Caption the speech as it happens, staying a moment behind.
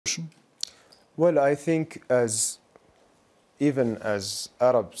Well, I think even as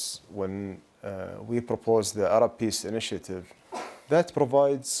Arabs, when we propose the Arab Peace Initiative, that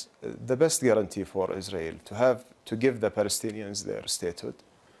provides the best guarantee for Israel to give the Palestinians their statehood.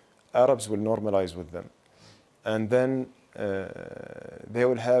 Arabs will normalize with them, and then they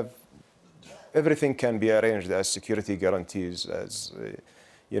will have everything can be arranged as security guarantees, as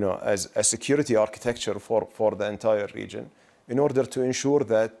as a security architecture for the entire region, in order to ensure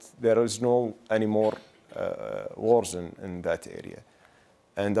that there is no any more wars in that area.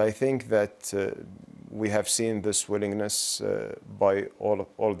 And I think that we have seen this willingness by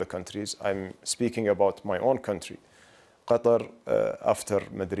all the countries. I'm speaking about my own country, Qatar. After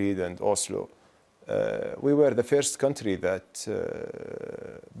Madrid and Oslo, we were the first country that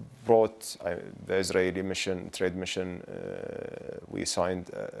brought the Israeli trade mission. We signed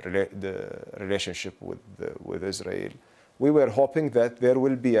the relationship with Israel. We were hoping that there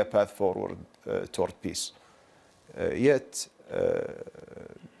will be a path forward toward peace. Yet,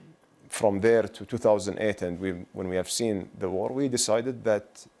 from there to 2008, and when we have seen the war, we decided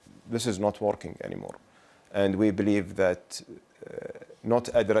that this is not working anymore. And we believe that not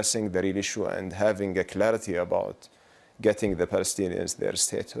addressing the real issue and having a clarity about getting the Palestinians their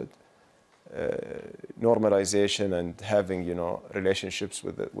statehood, normalization and having relationships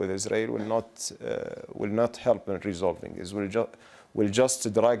with Israel will not help in resolving this. Will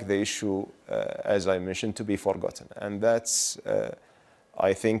just drag the issue, as I mentioned, to be forgotten. And that's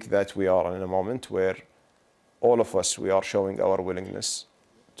I think that we are in a moment where all of us, we are showing our willingness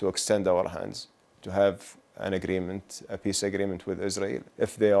to extend our hands to have an agreement, a peace agreement with Israel,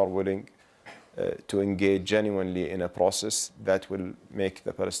 if they are willing to engage genuinely in a process that will make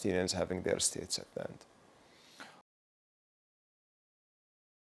the Palestinians having their states at the end.